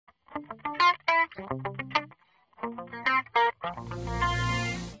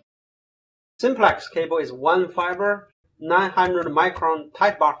Simplex cable is one fiber, 900 micron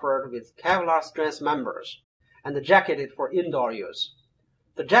tight buffered with Kevlar strength members and jacketed for indoor use.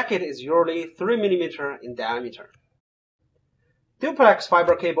 The jacket is usually 3 mm in diameter. Duplex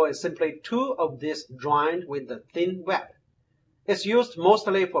fiber cable is simply two of these joined with a thin web. It's used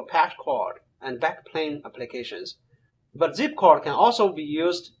mostly for patch cord and backplane applications, but zip cord can also be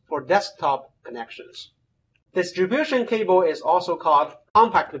used for desktop connections. Distribution cable is also called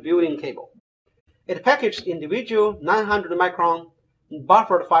compact building cable. It packaged individual 900 micron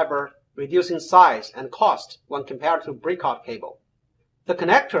buffered fiber, reducing size and cost when compared to breakout cable. The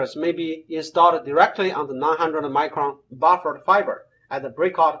connectors may be installed directly on the 900 micron buffered fiber at the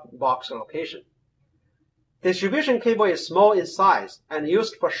breakout box location. Distribution cable is small in size and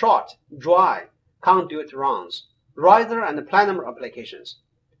used for short, dry conduit runs, riser and planar applications.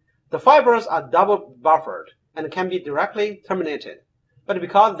 The fibers are double buffered and can be directly terminated, but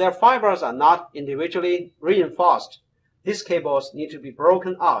because their fibers are not individually reinforced, these cables need to be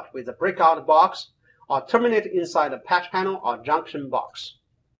broken out with a breakout box or terminate inside a patch panel or junction box.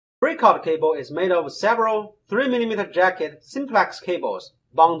 Breakout cable is made of several 3 mm jacket simplex cables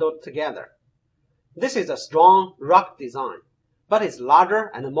bundled together. This is a strong, rugged design, but is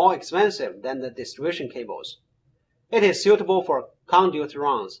larger and more expensive than the distribution cables. It is suitable for conduit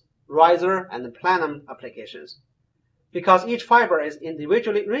runs, riser, and planar applications. Because each fiber is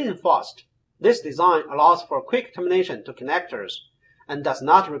individually reinforced, this design allows for quick termination to connectors and does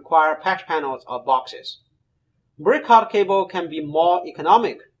not require patch panels or boxes. Breakout cable can be more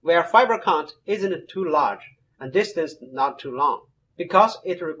economic where fiber count isn't too large and distance not too long, because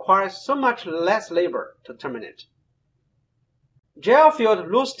it requires so much less labor to terminate.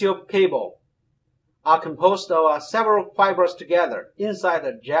 Gel-filled loose tube cable are composed of several fibers together inside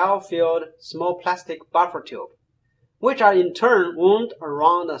a gel-filled small plastic buffer tube, which are in turn wound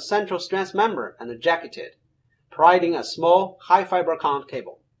around a central strength member and jacketed, providing a small, high fiber count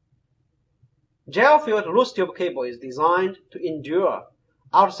cable. Gel-filled loose tube cable is designed to endure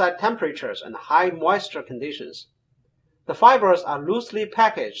outside temperatures and high moisture conditions. The fibers are loosely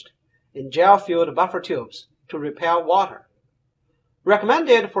packaged in gel-filled buffer tubes to repel water.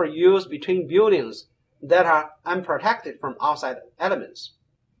 Recommended for use between buildings that are unprotected from outside elements.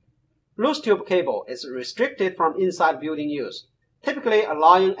 Loose tube cable is restricted from inside building use, typically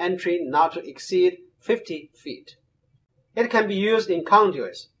allowing entry not to exceed 50 feet. It can be used in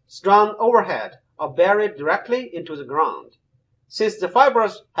conduits, strung overhead, or buried directly into the ground. Since the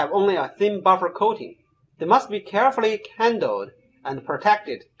fibers have only a thin buffer coating, they must be carefully handled and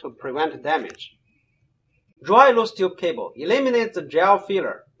protected to prevent damage. Dry loose tube cable eliminates the gel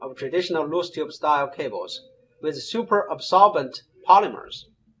filler of traditional loose tube style cables with super absorbent polymers.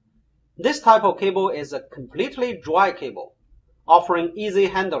 This type of cable is a completely dry cable, offering easy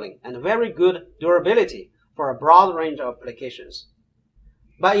handling and very good durability for a broad range of applications.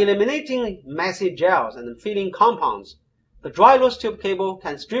 By eliminating messy gels and filling compounds, the dry loose tube cable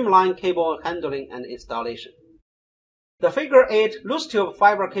can streamline cable handling and installation. The Figure 8 loose tube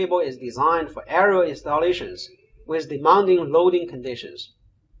fiber cable is designed for aerial installations with demanding loading conditions.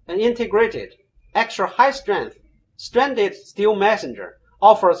 An integrated, extra high-strength, stranded steel messenger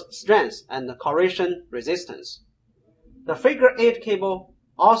offers strength and corrosion resistance. The Figure 8 cable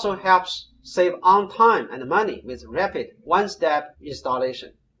also helps save on time and money with rapid one-step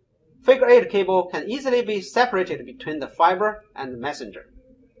installation. Figure 8 cable can easily be separated between the fiber and the messenger.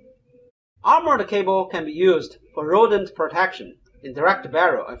 Armored cable can be used for rodent protection in direct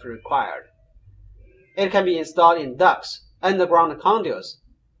burial if required. It can be installed in ducts, underground conduits,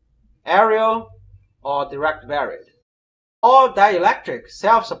 aerial, or direct buried. All-dielectric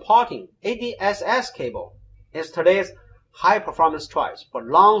self-supporting ADSS cable is today's high-performance choice for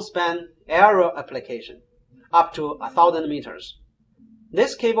long-span aerial application, up to 1,000 meters.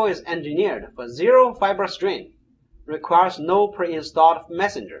 This cable is engineered for zero fiber strain, requires no pre-installed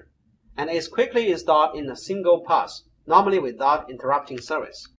messenger, and is quickly installed in a single pass, normally without interrupting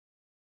service.